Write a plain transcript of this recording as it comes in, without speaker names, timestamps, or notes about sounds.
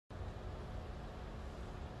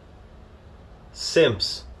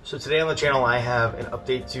Simps. So today on the channel I have an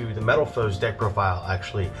update to the Metalfoe's deck profile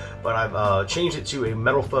actually, but I've changed it to a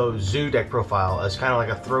Metalfoe Zoo deck profile as kind of like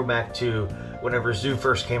a throwback to whenever Zoo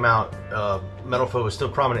first came out. Metalfoe was still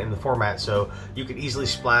prominent in the format, so you could easily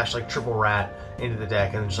splash like triple rat into the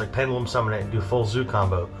deck and just like pendulum summon it and do full Zoo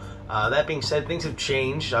combo. That being said, things have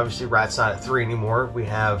changed. Obviously, Rat's not at 3 anymore. We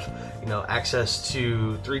have, access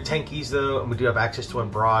to 3 Tenkies though, and we do have access to 1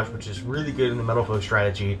 Barrage, which is really good in the Metalfoe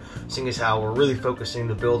strategy, seeing as how we're really focusing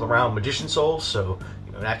to build around Magician Souls. So,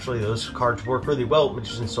 naturally those cards work really well with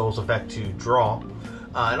Magician Souls effect to draw.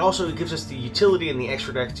 And also it gives us the utility in the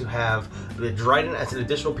extra deck to have the Dryden as an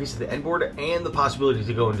additional piece of the end board and the possibility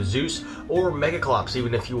to go into Zeus or Megaclops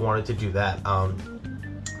even if you wanted to do that.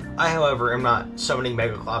 I, however, am not summoning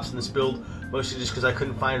Megaclops in this build, mostly just because I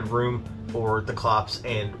couldn't find room for the Clops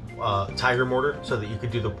and Tiger Mortar so that you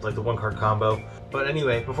could do the 1-card combo. But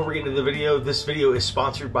anyway, before we get into the video, this video is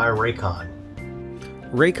sponsored by Raycon.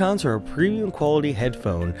 RAYCONS are a premium quality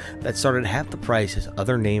headphone that start at half the price as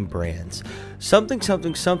other name brands. Something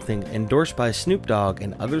something something endorsed by Snoop Dogg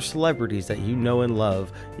and other celebrities that you know and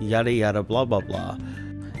love, yada yada blah blah blah.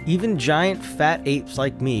 Even giant fat apes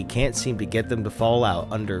like me can't seem to get them to fall out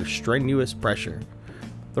under strenuous pressure.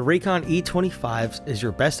 The Raycon E25s is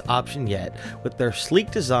your best option yet with their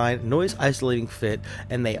sleek design, noise isolating fit,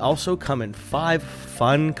 and they also come in 5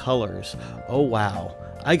 fun colors. Oh wow.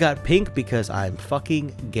 I got pink because I'm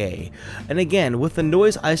fucking gay. And again, with the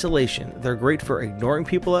noise isolation, they're great for ignoring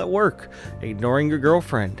people at work, ignoring your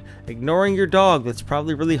girlfriend, ignoring your dog that's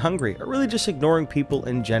probably really hungry, or really just ignoring people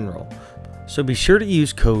in general. So be sure to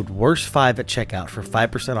use code WORST5 at checkout for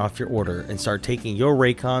 5% off your order and start taking your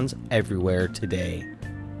Raycons everywhere today.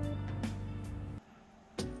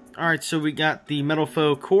 Alright, so we got the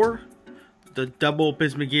Metalfoe core, the double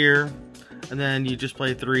Bismugear, and then you just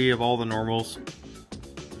play 3 of all the normals.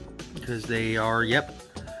 Because they are, yep,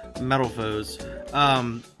 Metalfoes.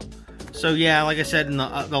 So yeah, like I said in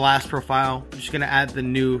the last profile, I'm just going to add the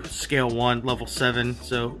new scale 1, level 7,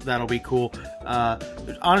 so that'll be cool.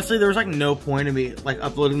 Honestly, there was like no point in me like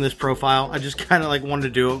uploading this profile. I just kind of like wanted to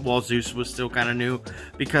do it while Zeus was still kind of new,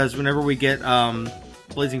 because whenever we get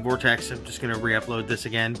Blazing Vortex, I'm just going to re-upload this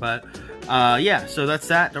again. But yeah, so that's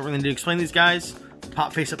that. Don't really need to explain these guys.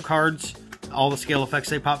 Pop face-up cards. All the scale effects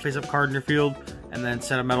say pop face-up card in your field. And then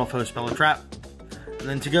set a Metalfoe spell or trap. And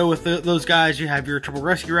then to go with those guys, you have your Triple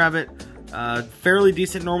Rescue Rabbit. Fairly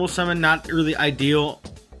decent normal summon, not really ideal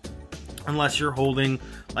unless you're holding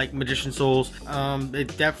like Magician Souls.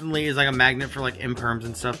 It definitely is like a magnet for like imperms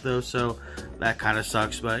and stuff though, so that kind of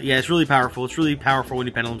sucks. But yeah, it's really powerful. It's really powerful when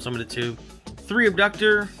you pendulum summon it too. 3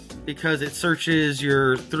 Abductor, because it searches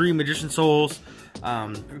your 3 Magician Souls.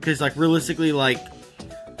 Because like realistically, like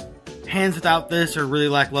hands without this are really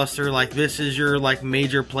lackluster. Like this is your like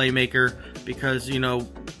major playmaker, because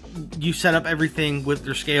you set up everything with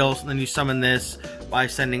your scales and then you summon this by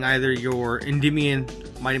sending either your Endymion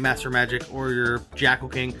Mighty Master Magic or your Jackal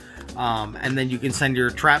King, and then you can send your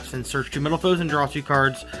traps and search 2 Metalfoes and draw 2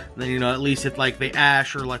 cards. And then at least if like they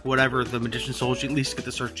Ash or like whatever the Magician Souls, you at least get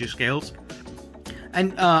to search 2 scales.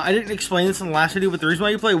 And I didn't explain this in the last video, but the reason why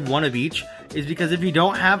you play 1 of each is because if you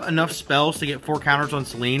don't have enough spells to get 4 counters on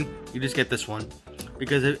Selene, you just get this one.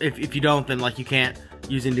 Because if you don't, then like you can't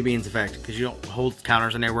use Endymion's effect, because you don't hold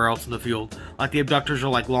counters anywhere else in the field. Like the Abductors are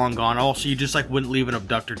like long gone. Also, you just like wouldn't leave an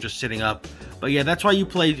Abductor just sitting up. But yeah, that's why you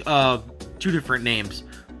play 2 different names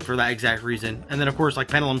for that exact reason. And then of course, like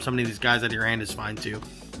pendulum summoning these guys out of your hand is fine too.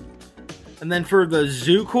 And then for the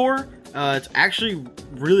Zoo core, it's actually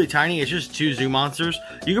really tiny. It's just 2 Zoo monsters.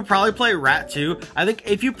 You could probably play Rat too. I think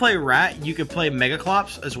if you play Rat, you could play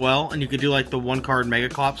Megaclops as well, and you could do like the 1-card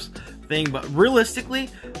Megaclops thing. But realistically,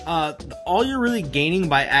 all you're really gaining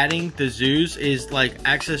by adding the Zoos is like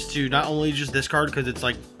access to not only just this card because it's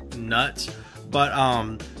like nuts, but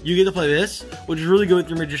you get to play this, which is really good with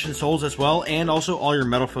your Magician Souls as well, and also all your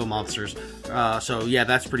Metalfoe monsters. So yeah,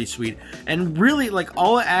 that's pretty sweet. And really, like,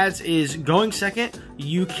 all it adds is going second,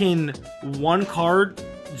 you can 1-card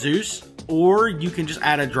Zeus, or you can just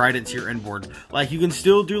add a Dryden to your end board. Like, you can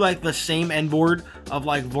still do like the same end board of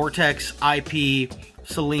like Vortex, IP,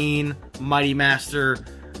 Selene, Mighty Master,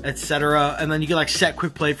 etc. And then you can like set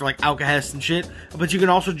quick play for like Alcahest and shit. But you can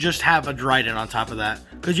also just have a Dryden on top of that,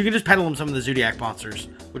 because you can just pendulum some of the ZOODIAC monsters,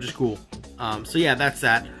 which is cool. So yeah, that's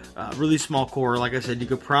that. Really small core. Like I said, you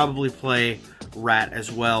could probably play Rat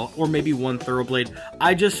as well, or maybe 1 Thoroughblade.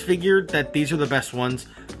 I just figured that these are the best ones,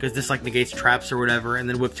 because this like negates traps or whatever, and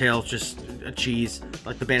then Whiptail is just a cheese.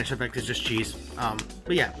 Like the banish effect is just cheese.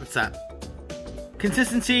 But yeah, that's that.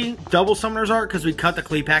 Consistency, double Summoner's Art, because we cut the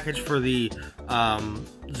Klee package for the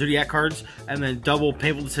ZOODIAC cards, and then double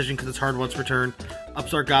Painful Decision because it's hard once per turn,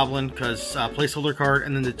 Upstart Goblin because placeholder card,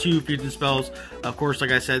 and then the 2 fusion spells. Of course,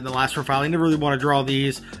 like I said in the last profile, I never really want to draw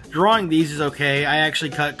these. Drawing these is okay. I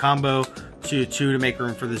actually cut combo to 2 to make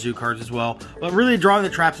room for the zoo cards as well. But really, drawing the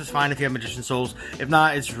traps is fine if you have Magician Souls. If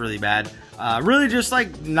not, it's really bad. Really, just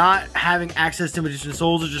like not having access to Magician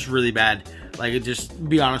Souls is just really bad. Like, just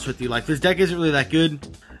be honest with you, like this deck isn't really that good.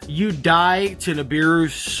 You die to Nibiru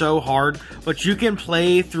so hard, but you can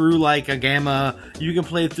play through like a Gamma, you can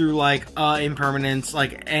play through like Impermanence,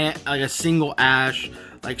 like a single Ash,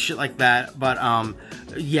 like shit like that. But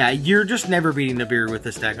yeah, you're just never beating Nibiru with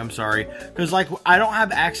this deck, I'm sorry. Because like, I don't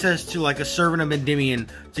have access to like a Servant of Endymion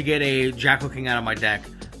to get a Jackal King out of my deck.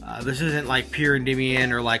 This isn't like Pure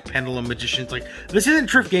Endymion or like Pendulum Magicians. Like, this isn't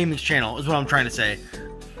Triff Gaming's channel, is what I'm trying to say.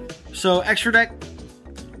 So, extra deck,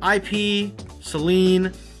 IP,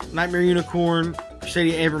 Selene, Nightmare Unicorn,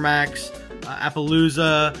 Crusadia Abramax,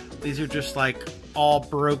 Appaloosa. These are just like all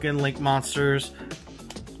broken Link monsters.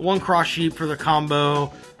 1 Cross Sheep for the combo.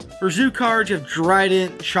 For zoo cards, you have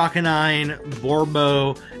Drident, Chakanine,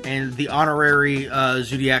 Borbo, and the honorary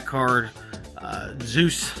ZOODIAC card,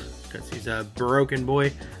 ZEUS, because he's a broken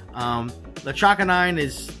boy. The Chakanine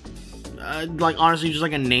is like honestly just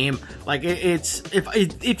like a name. Like it's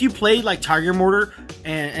if you played like Tiger Mortar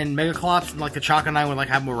and Megaclops, and like the Chakanine would like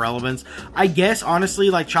have more relevance. I guess honestly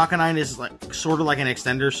like Chakanine is like sort of like an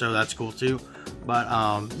extender, so that's cool too.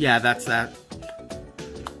 But yeah, that's that.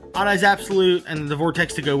 Odd-Eyes Absolute and the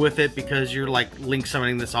Vortex to go with it because you're like link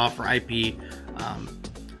summoning this off for IP.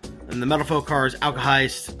 And the Metalfoe cards,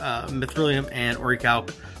 Alkahest, Mithrilium, and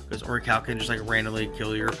Orichalc, because Orichalc can just like randomly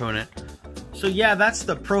kill your opponent. So yeah, that's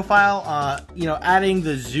the profile. You know, adding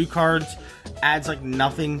the zoo cards adds like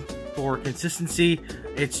nothing for consistency.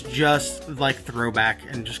 It's just like throwback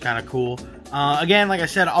and just kind of cool. Again, like I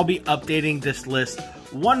said, I'll be updating this list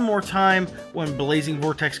one more time when Blazing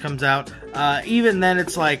Vortex comes out. Even then,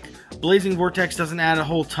 it's like Blazing Vortex doesn't add a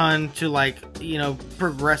whole ton to like, you know,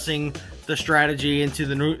 progressing the strategy into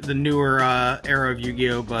the newer era of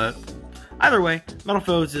Yu-Gi-Oh! But either way,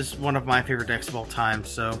 Metalfoe is one of my favorite decks of all time,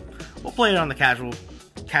 so we'll play it on the casual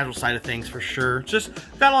side of things for sure. Just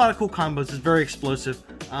got a lot of cool combos. It's very explosive.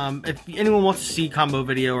 If anyone wants to see combo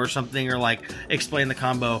video or something, or like explain the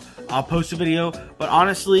combo, I'll post a video. But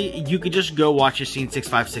honestly, you could just go watch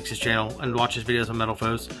Scene656's channel and watch his videos on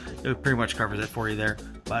Metalfoes. It pretty much covers it for you there.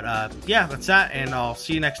 But yeah, that's that, and I'll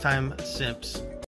see you next time, Simps.